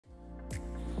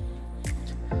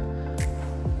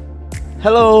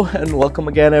Hello and welcome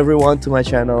again everyone to my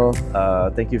channel.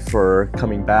 Thank you for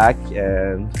coming back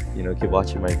and keep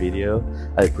watching my video.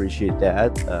 I appreciate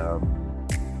that.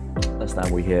 Last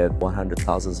time we hit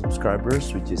 100,000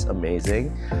 subscribers, which is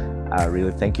amazing. I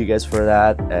really thank you guys for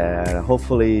that, and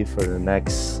hopefully for the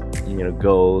next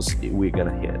goals we're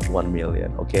gonna hit 1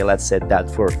 million. Okay, let's set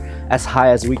that for as high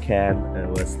as we can,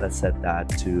 and let's set that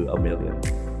to 1 million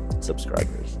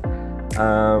subscribers.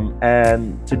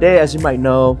 And today, as you might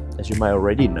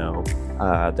already know,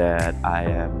 that I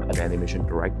am an animation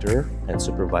director and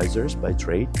supervisors by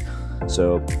trade.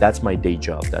 So that's my day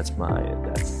job. That's my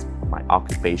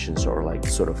occupations, or like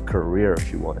sort of career,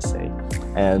 if you want to say.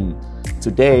 And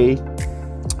today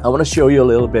I want to show you a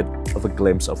little bit of a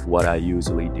glimpse of what I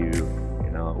usually do,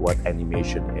 what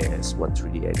animation is, what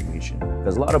 3D animation,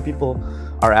 because a lot of people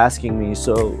are asking me,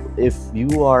 so if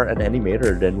you are an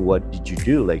animator, then what did you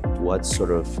do, like what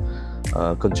sort of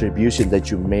contribution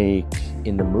that you make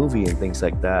in the movie and things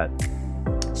like that.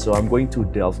 So I'm going to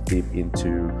delve deep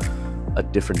into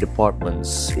different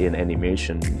departments in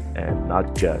animation, and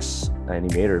not just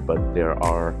animator, but there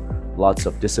are lots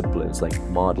of disciplines like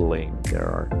modeling, there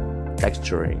are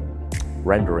texturing,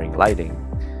 rendering, lighting,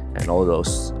 and all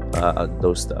those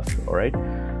stuff. All right,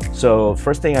 so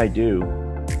first thing I do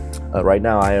right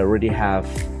now, I already have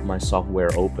my software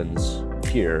opens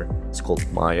here. It's called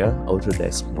Maya,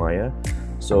 Autodesk Maya.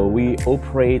 So we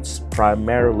operate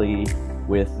primarily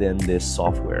within this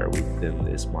software, within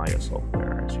this Maya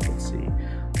software. As you can see,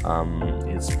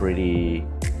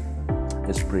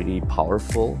 it's pretty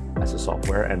powerful as a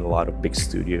software, and a lot of big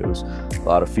studios, a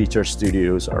lot of feature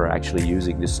studios are actually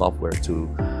using this software to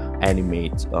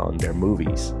animate on their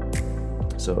movies.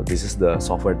 So this is the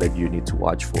software that you need to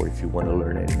watch for if you want to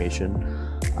learn animation.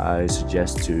 I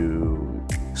suggest to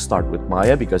start with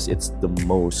Maya because it's the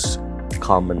most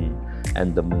common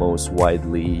and the most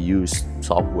widely used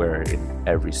software in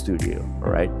every studio.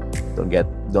 All right, don't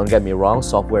get me wrong,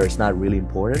 software is not really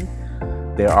important.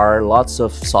 There are lots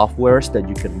of softwares that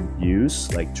you can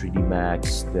use, like 3D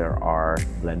Max, there are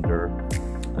Blender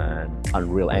and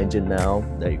Unreal Engine now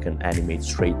that you can animate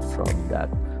straight from that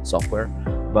software.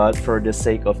 But for the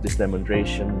sake of this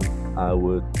demonstration, I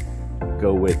would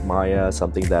go with Maya,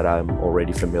 something that I'm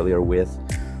already familiar with,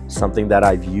 something that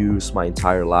I've used my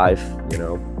entire life,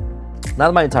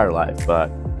 not my entire life, but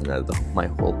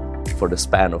for the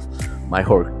span of my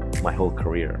whole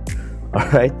career. All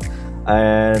right,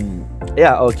 and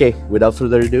yeah, okay, without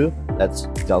further ado, let's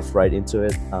delve right into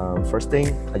it. First thing,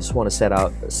 I just want to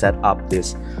set up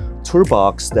this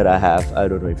toolbox that I have. I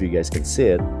don't know if you guys can see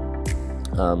it,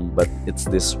 but it's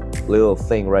this little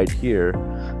thing right here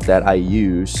that I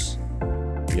use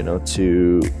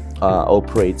to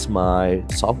operate my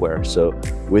software. So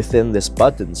within these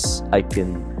buttons, I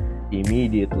can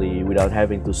immediately, without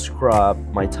having to scrub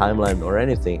my timeline or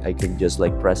anything, I can just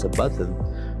like press a button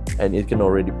and it can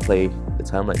already play the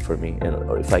timeline for me.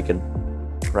 Or if I can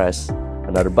press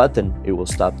another button, it will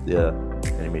stop the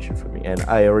animation for me. And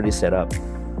I already set up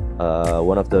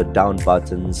one of the down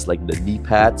buttons, like the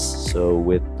D-pads. So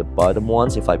with the bottom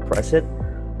ones, if I press it,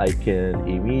 I can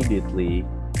immediately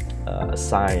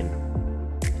assign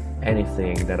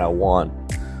anything that I want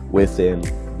within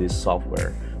this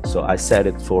software. So I set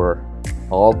it for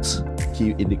Alt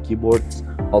key in the keyboard,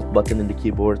 Alt button in the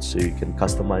keyboard, so you can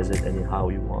customize it anyhow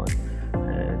you want,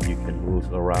 and you can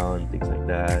move around, things like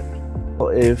that.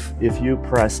 If you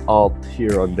press Alt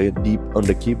here on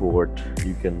the keyboard,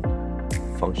 you can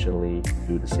functionally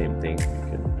do the same thing. You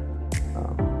can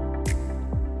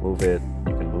move it.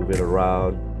 You can move it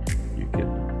around. You can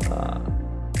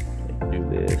do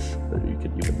this. You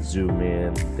can even zoom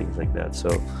in, things like that. So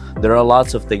there are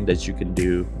lots of things that you can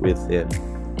do within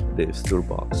this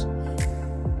toolbox.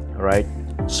 All right.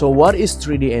 So what is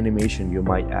 3D animation, you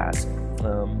might ask?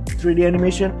 3D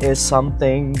animation is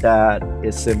something that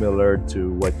is similar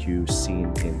to what you've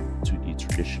seen in 2D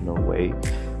traditional way,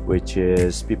 which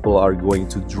is people are going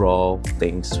to draw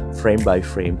things frame by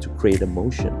frame to create a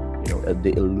motion,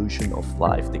 the illusion of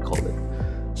life, they call it.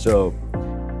 So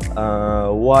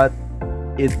what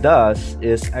it does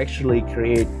is actually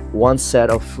create one set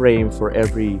of frame for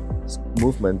every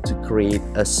movement to create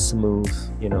a smooth,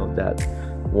 that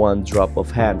one drop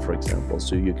of hand, for example.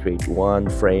 So you create one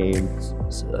frame,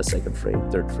 a second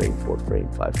frame, third frame, fourth frame,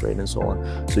 fifth frame, and so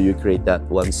on. So you create that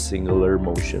one singular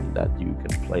motion that you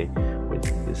can play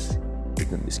within these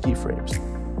keyframes.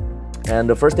 And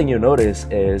the first thing you notice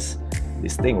is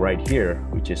this thing right here,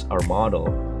 which is our model.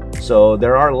 So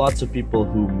there are lots of people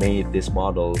who made this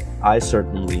model. I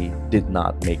certainly did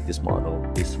not make this model.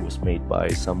 This was made by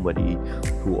somebody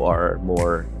who are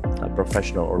more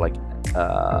professional, or like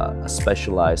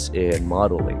specialized in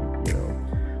modeling. You know,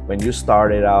 when you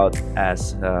started out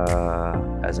as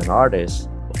an artist,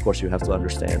 of course you have to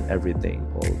understand everything,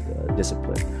 all the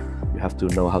discipline. You have to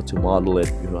know how to model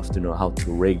it. You have to know how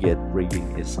to rig it.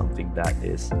 Rigging is something that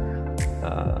is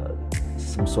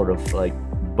some sort of like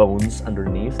bones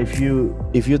underneath. If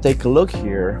you take a look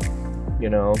here, you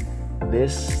know,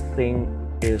 this thing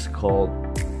is called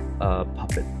a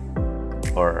puppet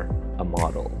or a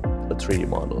model, a 3D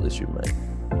model, as you might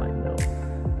know.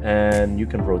 And you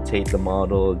can rotate the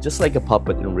model just like a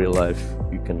puppet in real life.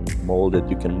 You can mold it,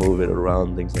 you can move it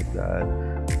around, things like that.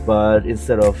 But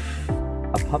instead of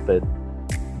a puppet,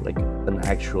 like an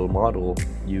actual model,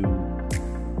 you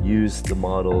use the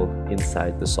model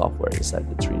inside the software, inside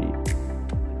the 3D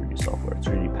software,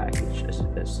 3D package,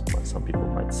 as some people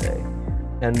might say.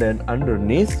 And then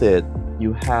underneath it,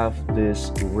 you have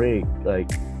this rig,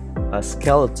 like a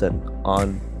skeleton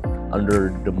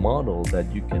under the model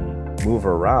that you can move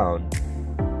around.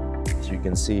 As you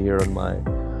can see here on my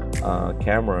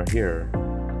camera here.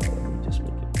 Let me just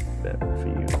make it better for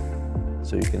you,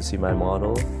 so you can see my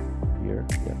model here.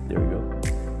 Yeah, there we go.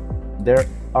 There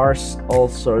are all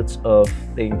sorts of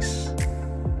things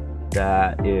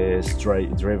that is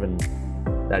driving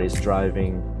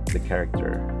the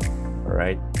character. All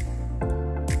right.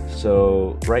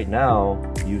 So right now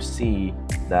you see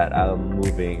that I'm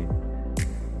moving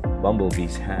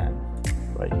Bumblebee's hand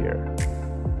right here.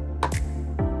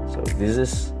 So this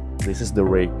is the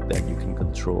rig that you can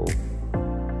control.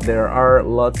 There are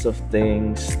lots of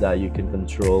things that you can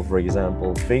control. For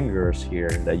example, fingers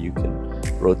here that you can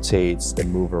rotate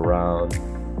and move around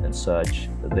and such.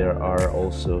 There are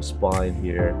also spine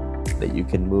here that you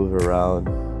can move around,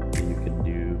 that you can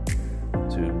do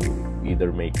to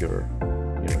either make your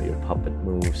puppet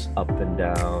moves up and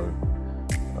down,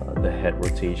 the head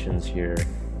rotations here,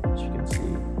 as you can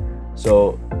see.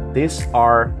 So these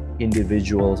are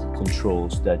individual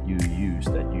controls that you use,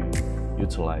 that you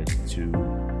utilize to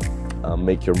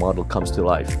make your model comes to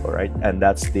life. All right, and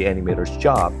that's the animator's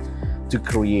job, to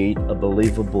create a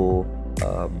believable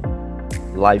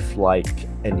lifelike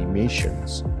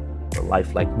animations or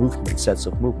lifelike movements, sets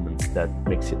of movements that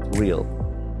makes it real.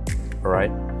 All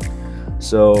right,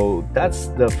 so that's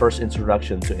the first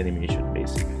introduction to animation.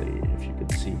 Basically, if you can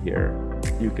see here,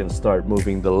 you can start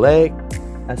moving the leg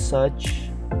as such,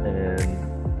 and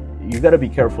you got to be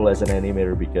careful as an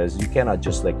animator, because you cannot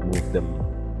just like move them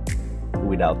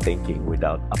without thinking,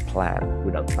 without a plan,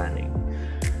 without planning.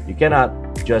 You cannot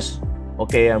just,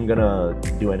 okay, I'm gonna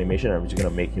do animation, I'm just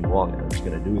gonna make him walk, and I'm just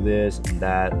gonna do this and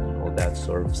that and all that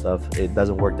sort of stuff. It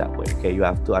doesn't work that way. Okay, you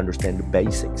have to understand the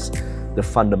basics, the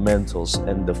fundamentals,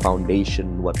 and the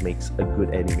foundation, what makes a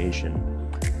good animation,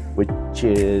 which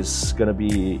is gonna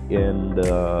be in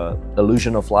the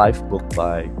Illusion of Life book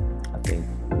by, I think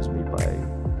it was made by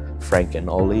Frank and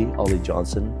Ollie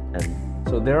Johnson. And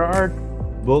so there are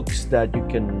books that you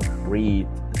can read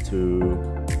to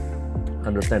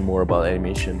understand more about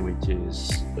animation, which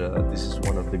is this is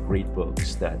one of the great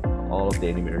books that all of the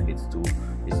animator needs to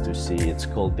see. It's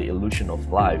called The Illusion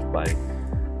of Life by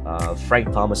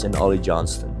Frank Thomas and Ollie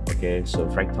Johnston. Okay, so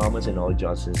Frank Thomas and Ollie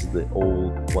Johnston is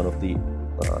one of the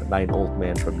 9 old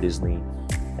men from Disney,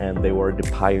 and they were the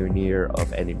pioneer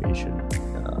of animation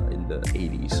in the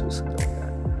 80s or something like that.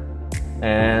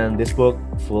 And this book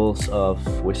full of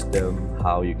wisdom,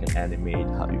 how you can animate,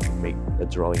 how you can make a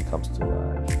drawing comes to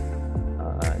life,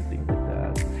 and things like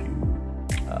that. If you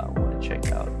want to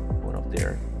check out one of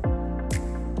their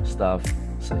stuff,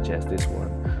 such as this one.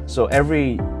 So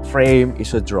every frame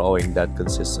is a drawing that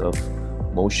consists of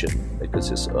motion, that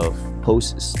consists of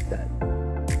poses, that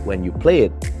when you play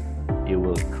it, it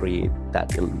will create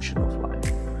that illusion of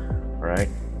life. All right.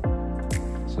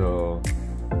 So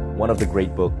one of the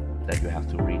great books that you have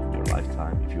to read in your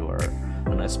lifetime if you are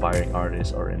an aspiring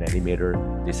artist or an animator.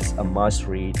 This is a must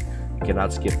read. You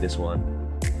cannot skip this one.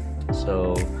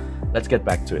 So let's get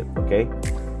back to it, okay?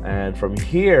 And from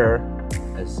here,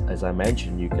 as I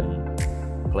mentioned, you can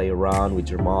play around with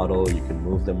your model, you can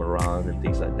move them around and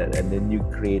things like that, and then you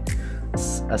create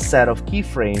a set of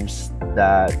keyframes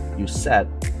that you set.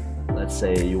 Let's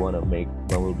say you want to make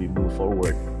Bumblebee move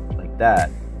forward like that,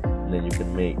 and then you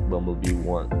can make Bumblebee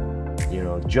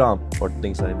jump or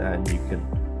things like that. And you can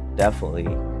definitely,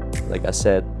 like I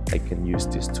said, I can use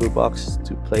this toolbox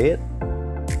to play it,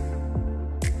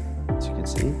 as you can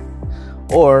see,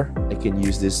 or I can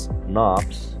use these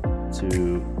knobs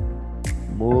to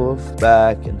move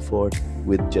back and forth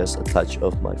with just a touch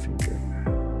of my finger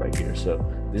right here. So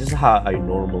this is how I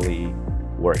normally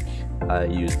work. I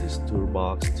use this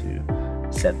toolbox to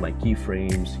set my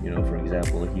keyframes. For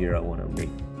example, here I want to make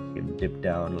can dip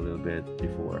down a little bit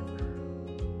before,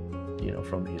 you know,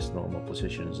 from his normal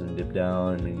positions, and dip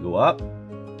down and then go up,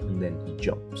 and then he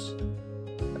jumps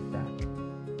like that,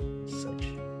 such,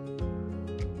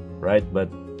 right? But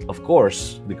of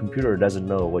course, the computer doesn't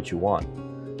know what you want.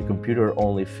 The computer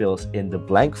only fills in the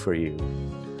blank for you,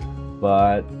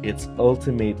 but it's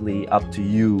ultimately up to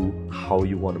you how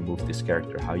you want to move this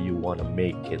character, how you want to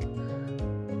make it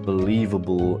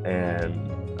believable and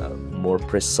more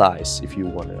precise, if you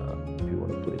want to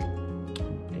put it,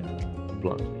 you know,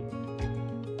 bluntly.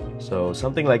 So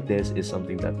something like this is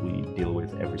something that we deal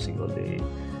with every single day.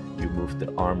 You move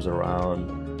the arms around,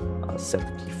 set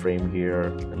the keyframe here,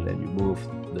 and then you move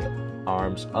the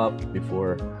arms up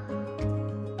before,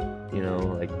 you know,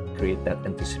 like create that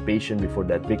anticipation before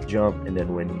that big jump, and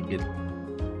then when it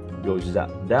goes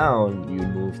down, you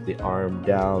move the arm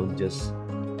down just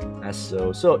as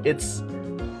so. So it's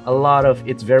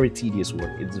very tedious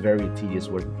work. It's very tedious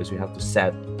work because you have to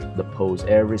set the pose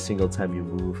every single time you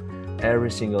move,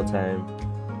 every single time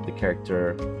the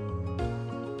character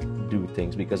do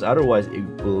things, because otherwise it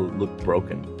will look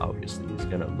broken. Obviously, it's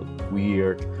gonna look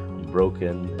weird and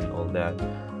broken and all that.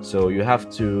 So you have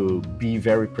to be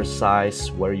very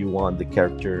precise where you want the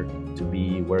character to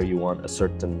be, where you want a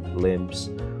certain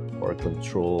limbs or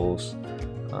controls.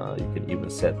 You can even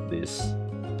set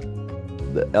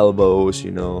the elbows,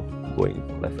 you know, going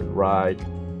left and right,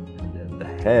 and then the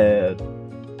head.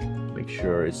 Make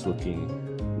sure it's looking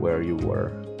where you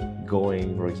were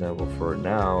going. For example, for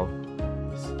now,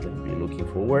 it's gonna be looking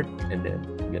forward, and then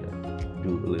I'm gonna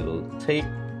do a little take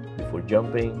before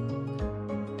jumping.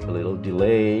 A little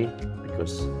delay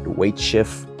because the weight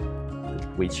shift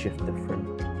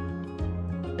different,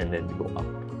 and then go up,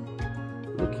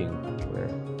 looking where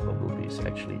Bumblebee is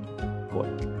actually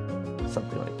going,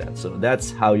 something like that. So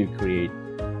that's how you create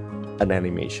an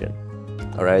animation.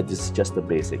 All right, this is just the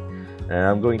basic, and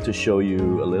I'm going to show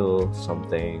you a little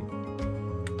something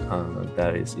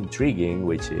that is intriguing,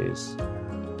 which is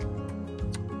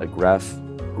a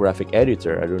graphic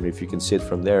editor. I don't know if you can see it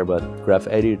from there, but graph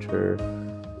editor,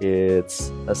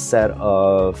 it's a set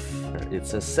of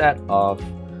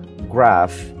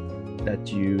graph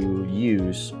that you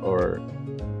use or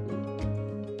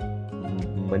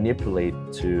manipulate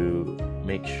to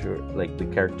make sure like the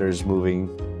character is moving.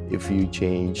 If you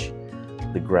change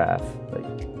the graph,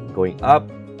 like going up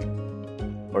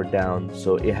or down,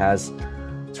 so it has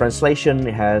translation,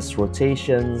 it has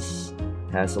rotations,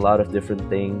 it has a lot of different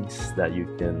things that you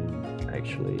can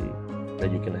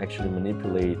actually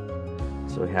manipulate.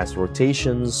 So it has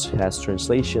rotations, it has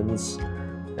translations,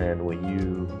 and when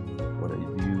you want to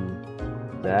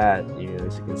view that, you know,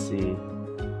 as you can see,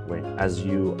 as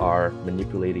you are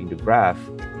manipulating the graph,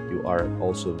 you are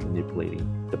also manipulating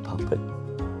the puppet,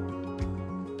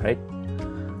 right?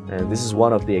 And this is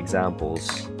one of the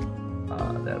examples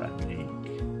that I make.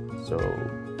 So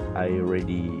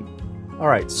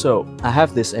alright, so I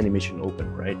have this animation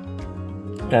open, right?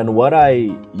 And what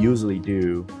I usually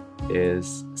do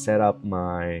is set up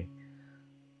my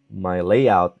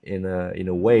layout in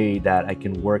a way that I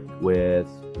can work with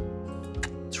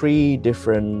three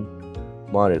different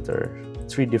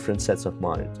sets of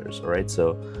monitors. All right,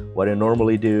 so what I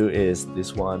normally do is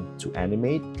this one to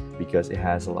animate, because it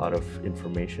has a lot of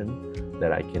information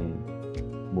that I can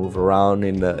move around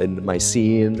in my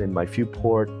scene, in my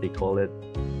viewport they call it.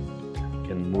 I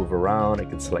can move around, I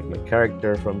can select my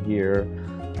character from here,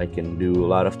 I can do a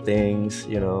lot of things,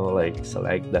 you know, like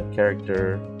select that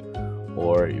character,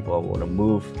 or if I want to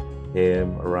move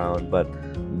him around. But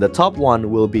the top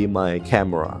one will be my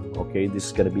camera. Okay, this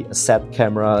is going to be a set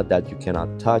camera that you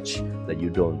cannot touch, that you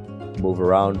don't move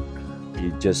around.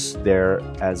 You're just there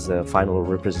as a final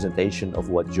representation of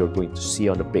what you're going to see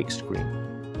on the big screen.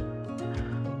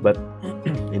 But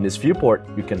in this viewport,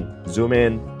 you can zoom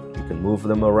in, you can move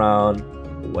them around,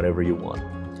 whatever you want.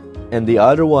 And the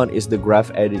other one is the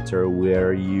graph editor,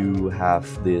 where you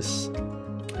have this,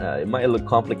 it might look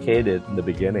complicated in the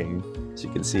beginning. As you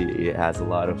can see, it has a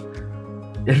lot of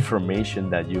information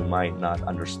that you might not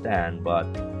understand, but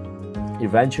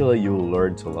eventually you will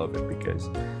learn to love it, because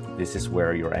this is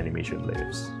where your animation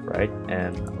lives, right?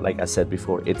 And like I said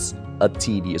before, it's a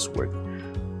tedious work.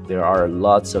 There are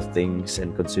lots of things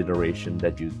and consideration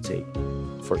that you take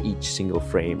for each single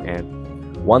frame,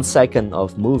 and 1 second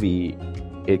of movie,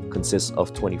 it consists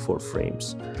of 24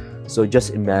 frames. So just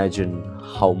imagine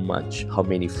how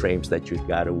many frames that you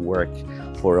gotta work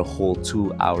for a whole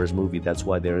 2 hours movie. That's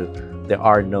why there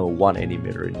are no one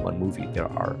animator in one movie. There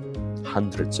are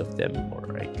hundreds of them, or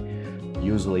like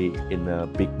usually in a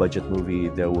big budget movie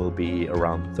there will be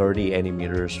around 30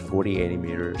 animators, 40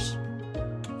 animators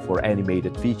for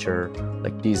animated feature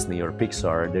like Disney or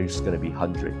Pixar, there's going to be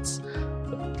hundreds.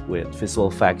 With visual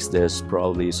effects, there's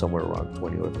probably somewhere around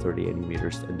 20 or 30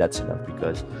 animators, and that's enough,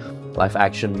 because live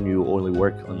action, you only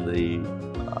work on the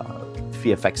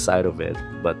VFX side of it,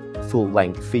 but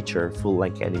full-length feature,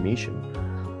 full-length animation,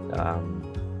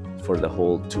 for the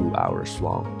whole 2 hours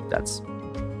long, that's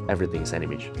everything's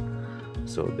animation.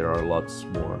 So there are a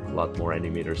lot more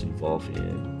animators involved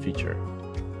in feature.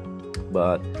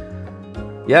 But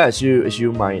yeah, as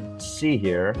you might see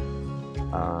here,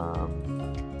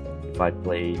 if I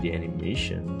play the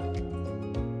animation,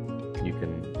 you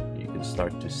can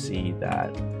start to see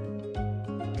that,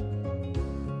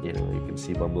 you know, you can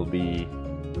see Bumblebee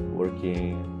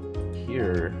working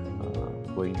here.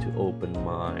 I'm going to open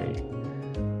my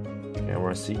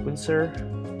camera sequencer.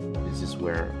 This is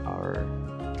where our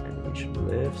animation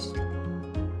lives.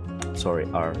 Sorry,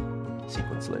 our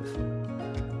sequence lives.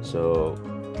 So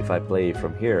if I play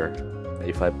from here,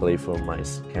 if I play from my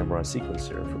camera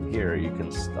sequencer from here, you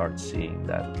can start seeing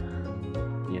that,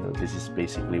 you know, this is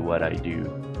basically what I do.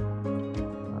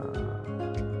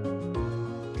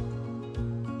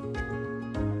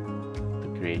 To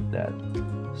create that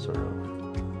sort of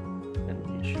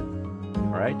animation.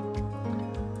 Alright?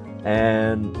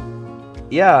 And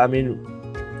yeah, I mean,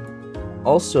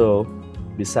 also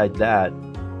beside that,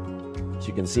 as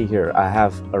you can see here, I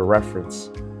have a reference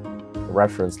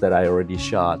that I already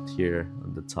shot here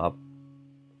on the top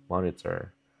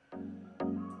monitor.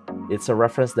 It's a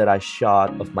reference that I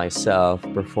shot of myself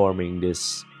performing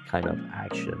this kind of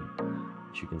action,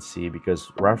 as you can see, because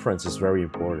reference is very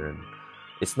important.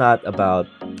 It's not about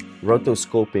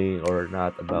rotoscoping or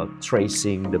not about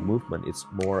tracing the movement. It's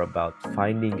more about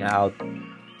finding out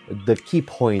the key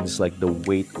points, like the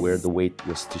weight, where the weight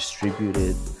was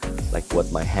distributed, like what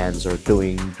my hands are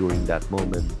doing during that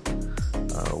moment,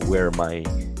 where my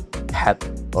head,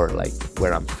 or like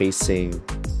where I'm facing,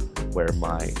 where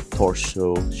my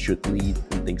torso should lead,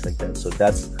 and things like that. So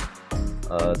that's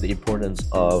the importance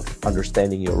of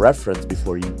understanding your reference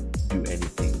before you do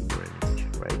anything in your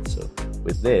animation, right? So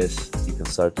with this, you can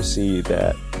start to see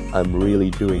that I'm really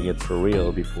doing it for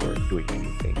real before doing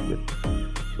anything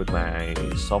with my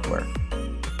software,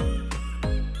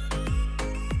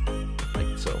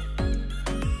 like so.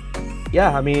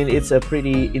 Yeah, I mean, it's a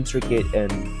pretty intricate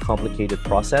and complicated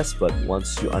process, but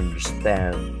once you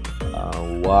understand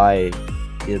why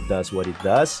it does what it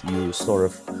does, you sort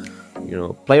of, you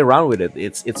know, play around with it.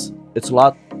 It's a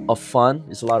lot of fun.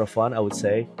 It's a lot of fun, I would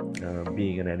say,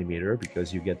 being an animator,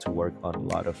 because you get to work on a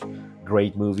lot of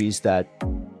great movies that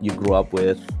you grew up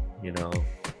with, you know,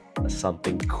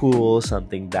 something cool,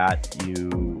 something that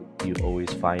you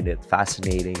always find it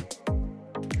fascinating.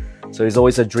 So it's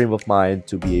always a dream of mine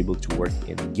to be able to work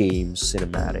in games,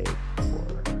 cinematic,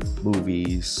 or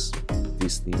movies,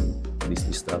 Disney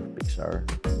stuff, Pixar,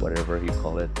 whatever you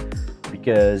call it,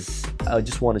 because I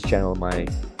just want to channel my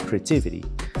creativity,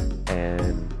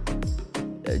 and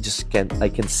I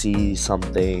can see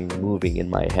something moving in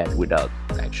my head without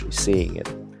actually seeing it.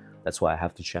 That's why I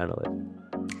have to channel it.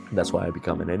 That's why I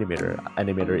become an animator.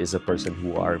 Animator is a person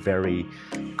who are very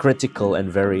critical and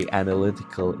very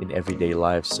analytical in everyday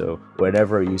life. So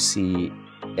whenever you see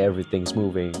everything's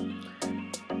moving,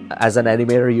 as an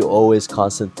animator, you always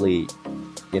constantly,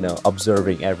 you know,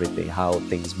 observing everything, how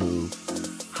things move,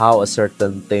 how a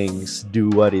certain things do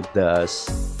what it does,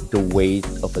 the weight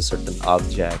of a certain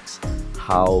objects,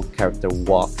 how character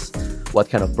walks, what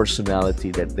kind of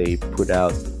personality that they put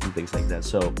out, and things like that.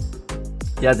 So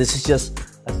yeah, this is just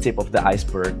a tip of the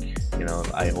iceberg. You know,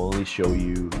 I only show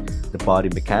you the body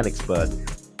mechanics, but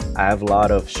I have a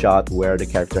lot of shot where the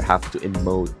character have to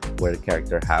emote, where the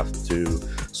character have to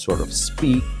sort of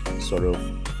speak, sort of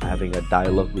having a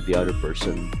dialogue with the other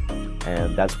person,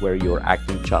 and that's where your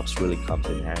acting chops really comes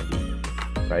in handy,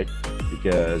 right?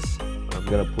 Because I'm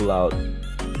gonna pull out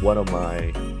one of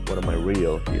my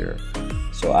reel here.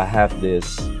 So I have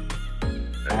this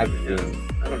acting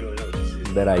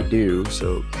that I do.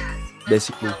 So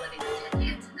basically,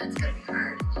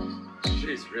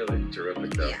 she's really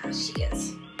terrific, though. Yeah, she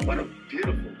is. What a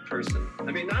beautiful person.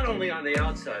 I mean, not only on the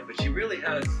outside, but she really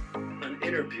has an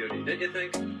inner beauty, don't you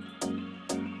think?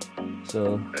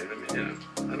 so I mean, yeah,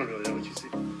 I don't really know what you see.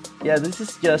 yeah, this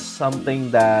is just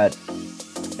something that,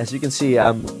 as you can see,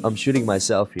 I'm shooting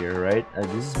myself here, right? And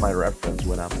this is my reference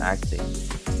when I'm acting,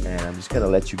 and I'm just gonna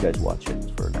let you guys watch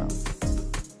it for now.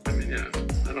 I mean, yeah,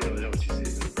 I don't really know what you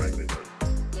see in the fragment,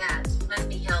 but Yeah, it must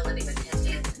be hell living with Ted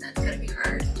Danson. That's gonna be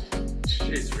hard.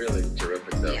 she's really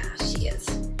terrific, though. Yeah, she is.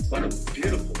 What a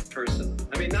beautiful person.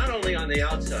 I mean, not only on the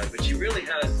outside, but she really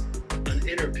has an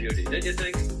inner beauty, don't you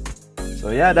think? So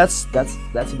yeah, that's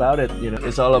about it. You know,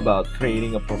 it's all about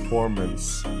creating a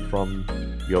performance from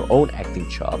your own acting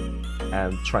job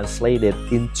and translate it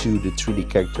into the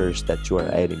 3D characters that you are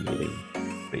animating,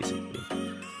 basically.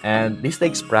 And this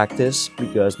takes practice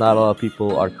because not a lot of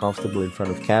people are comfortable in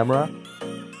front of camera.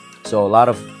 So a lot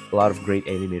of great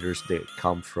animators, they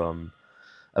come from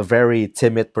a very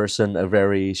timid person, a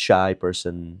very shy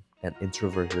person, and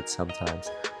introverted sometimes,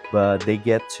 but they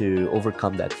get to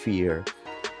overcome that fear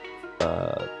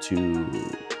to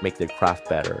make their craft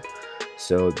better.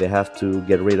 So they have to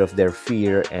get rid of their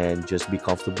fear and just be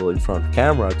comfortable in front of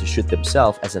camera to shoot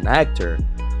themselves as an actor.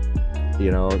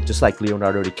 You know, just like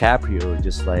Leonardo DiCaprio,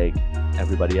 just like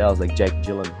everybody else, like Jack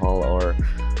Gyllenhaal, or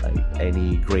like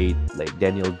any great, like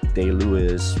Daniel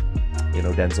Day-Lewis, you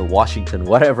know, Denzel Washington,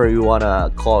 whatever you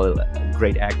wanna call it,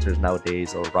 great actors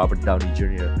nowadays, or Robert Downey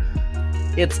Jr.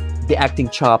 It's the acting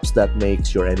chops that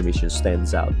makes your animation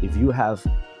stands out. If you have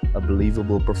a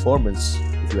believable performance,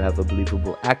 if you have a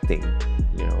believable acting,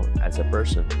 you know, as a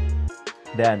person,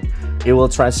 then it will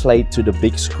translate to the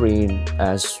big screen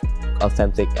as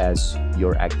authentic as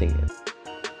you're acting it.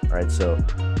 All right, so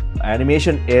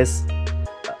animation is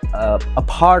a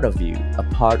part of you, a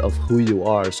part of who you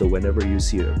are. So whenever you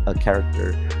see a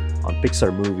character on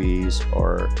Pixar movies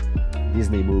or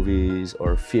Disney movies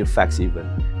or VFX even,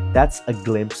 that's a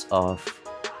glimpse of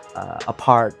a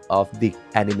part of the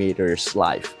animator's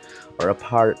life, or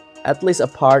at least a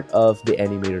part of the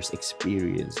animator's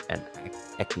experience and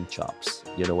acting chops.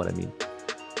 You know what I mean?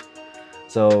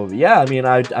 So yeah, I mean,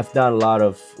 I've done a lot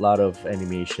of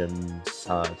animations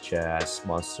such as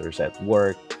Monsters at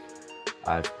Work.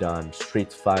 I've done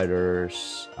Street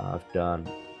Fighters. I've done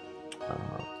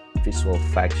visual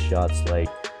effects shots like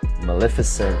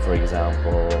Maleficent, for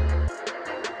example,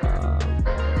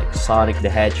 like Sonic the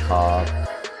Hedgehog,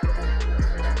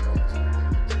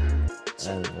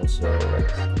 and also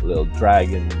like a little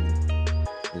dragon,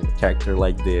 you know, character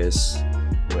like this,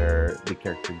 where the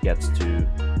character gets to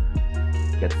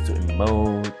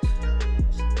emote,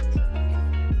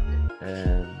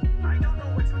 and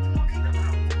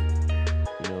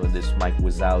you know, this Mike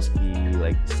Wazowski,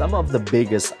 like some of the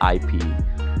biggest IP.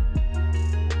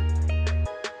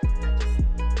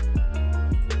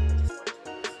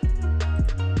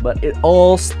 But it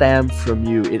all stems from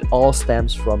you. It all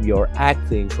stems from your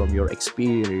acting, from your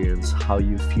experience, how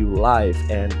you feel life,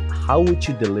 and how would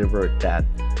you deliver that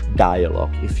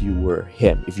dialogue if you were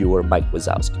him, if you were Mike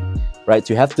Wazowski, right?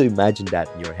 So you have to imagine that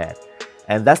in your head.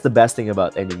 And that's the best thing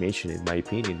about animation, in my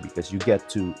opinion, because you get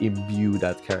to imbue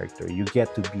that character. You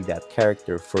get to be that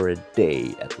character for a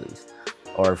day at least,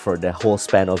 or for the whole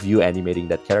span of you animating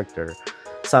that character.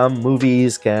 Some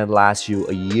movies can last you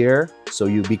a year, so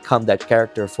you become that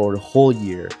character for the whole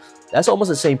year. That's almost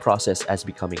the same process as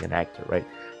becoming an actor, right?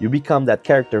 You become that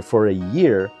character for a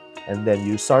year, and then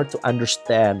you start to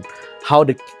understand how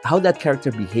that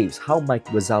character behaves, how Mike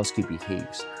Wazowski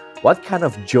behaves, what kind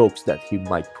of jokes that he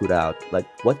might put out, like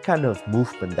what kind of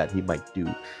movement that he might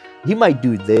do. He might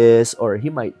do this, or he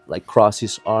might like cross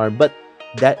his arm, but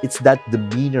it's that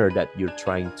demeanor that you're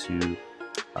trying to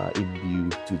imbue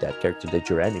to that character that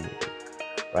you're animating,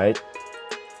 right?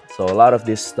 So a lot of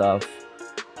this stuff,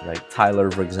 like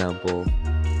Tyler, for example,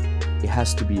 it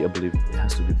has to be believable. It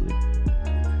has to be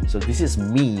believable. So this is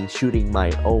me shooting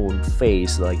my own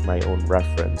face, like my own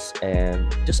reference,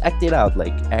 and just act it out,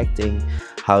 like acting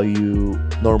how you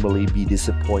normally be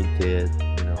disappointed,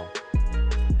 you know,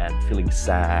 and feeling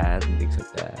sad and things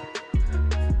like that.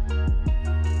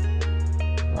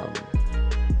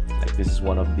 This is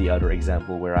one of the other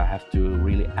example where I have to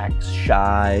really act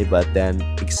shy but then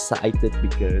excited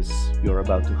because you're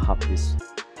about to hug this,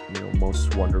 you know,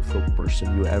 most wonderful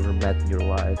person you ever met in your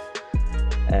life,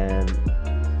 and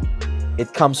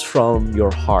it comes from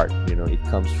your heart, you know, it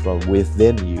comes from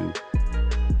within you,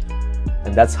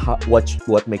 and that's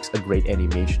what makes a great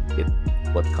animation.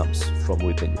 What comes from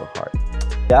within your heart.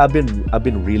 Yeah, I've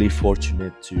been really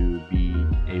fortunate to be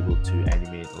able to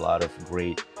animate a lot of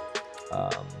great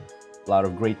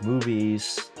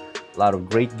movies, a lot of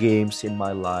great games in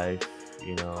my life.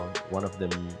 You know, one of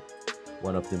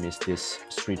them is this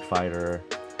Street Fighter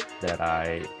that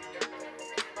I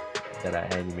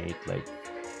animate like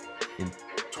in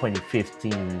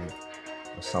 2015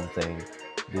 or something.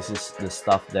 This is the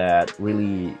stuff that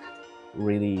really,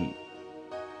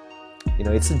 you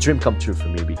know, it's a dream come true for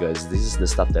me, because this is the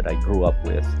stuff that I grew up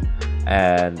with,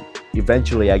 and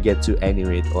eventually I get to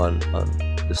animate on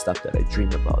the stuff that I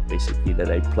dream about, basically, that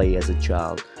I play as a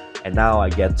child, and now I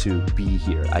get to be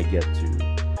here. I get to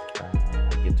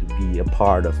be a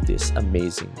part of this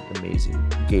amazing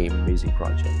game, amazing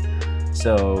project.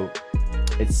 So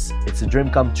it's a dream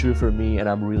come true for me, and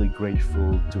I'm really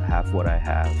grateful to have what I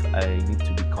have. I need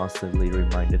to be constantly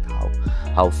reminded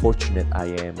how fortunate I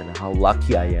am and how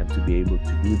lucky I am to be able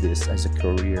to do this as a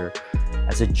career,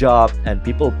 as a job, and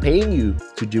people paying you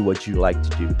to do what you like to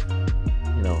do.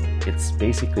 You know, it's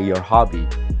basically your hobby.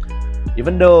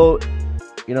 Even though,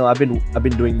 you know, I've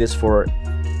been doing this for,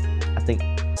 I think,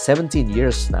 17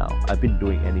 years now. I've been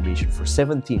doing animation for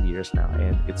 17 years now,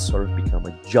 and it's sort of become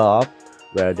a job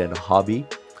rather than a hobby.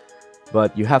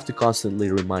 But you have to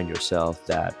constantly remind yourself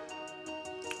that,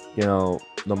 you know,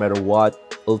 no matter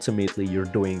what, ultimately you're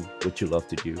doing what you love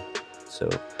to do. So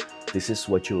this is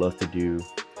what you love to do,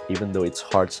 even though it's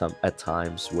hard at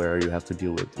times, where you have to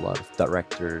deal with a lot of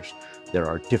directors that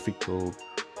are difficult,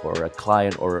 or a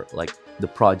client, or like the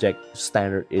project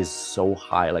standard is so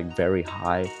high, like very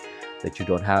high, that you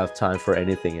don't have time for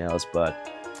anything else. But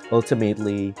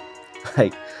ultimately,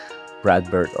 like Brad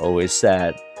Bird always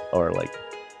said, or like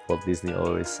Walt Disney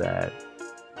always said,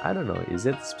 I don't know, is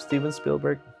it Steven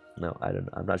Spielberg? No, I don't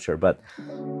know, I'm not sure. But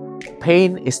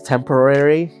pain is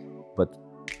temporary, but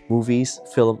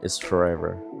film is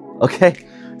forever. Okay,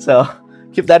 so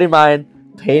keep that in mind.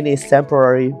 Pain is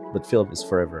temporary, but film is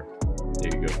forever.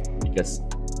 There you go. Because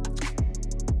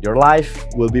your life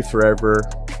will be forever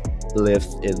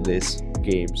lived in these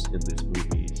games, in these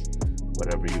movies,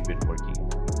 whatever you've been working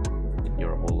in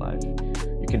your whole life.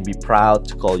 You can be proud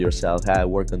to call yourself, hey, I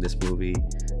work on this movie.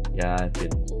 Yeah, I've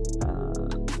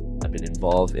been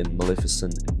involved in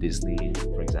Maleficent in Disney,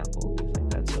 for example, things like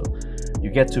that. So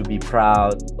you get to be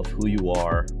proud of who you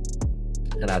are,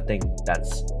 and I think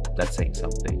that's saying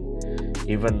something.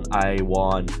 Even I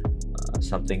won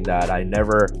something that I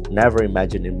never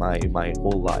imagined in my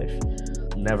whole life.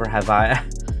 Never have I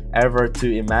ever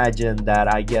to imagine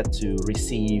that I get to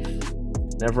receive.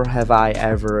 Never have I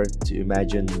ever to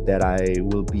imagine that I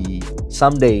will be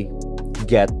someday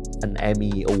get an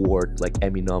Emmy award, like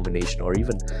Emmy nomination, or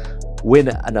even win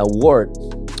an award,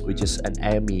 which is an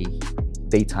Emmy,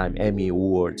 daytime Emmy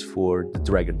awards for The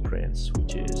Dragon Prince,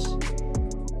 which is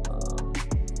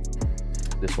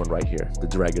this one right here, The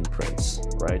Dragon Prince,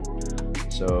 right?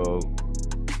 So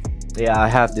yeah, I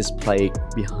have this plaque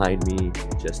behind me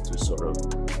just to sort of,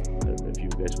 I don't know if you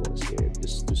guys want to see it,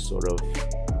 just to sort of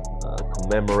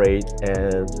commemorate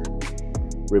and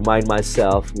remind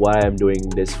myself why I'm doing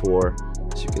this for.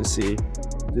 As you can see,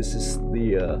 this is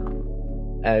the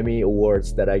Emmy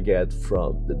awards that I get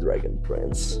from The Dragon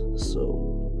Prince.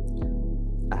 So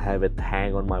I have it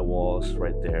hang on my walls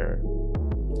right there,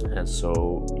 and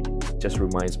so it just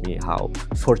reminds me how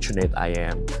fortunate I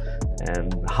am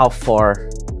and how far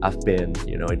I've been,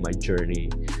 you know, in my journey,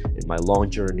 in my long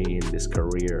journey in this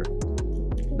career,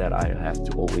 that I have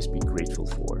to always be grateful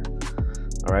for.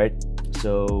 All right,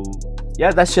 so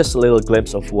yeah, that's just a little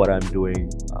glimpse of what I'm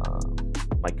doing,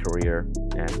 my career,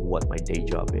 and what my day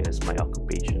job is, my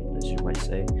occupation, as you might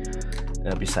say,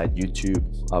 beside YouTube,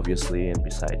 obviously, and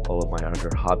beside all of my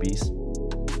other hobbies.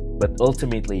 But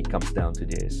ultimately, it comes down to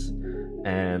this.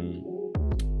 And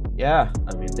yeah,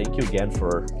 I mean, thank you again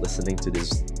for listening to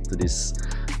this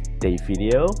day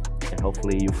video, and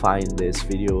hopefully you find this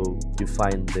video, you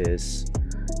find this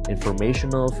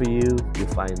informational for you, you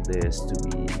find this to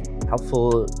be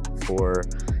helpful for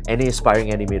any aspiring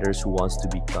animators who wants to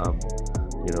become,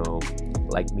 you know,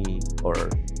 like me, or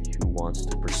who wants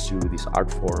to pursue this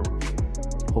art form.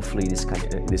 Hopefully this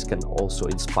can also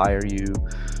inspire you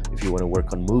if you want to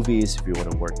work on movies, if you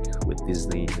want to work with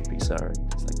Disney and Pixar,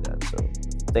 things like that. So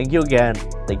thank you again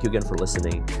for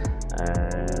listening,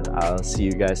 and I'll see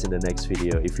you guys in the next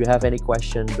video. If you have any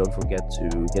question, don't forget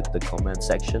to hit the comment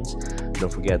sections.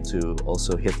 Don't forget to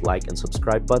also hit like and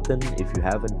subscribe button if you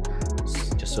haven't,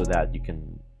 just so that you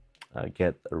can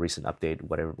get a recent update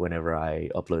whenever I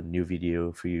upload a new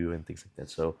video for you and things like that.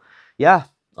 So yeah,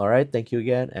 all right, thank you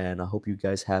again, and I hope you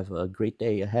guys have a great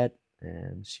day ahead,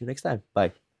 and see you next time.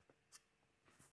 Bye.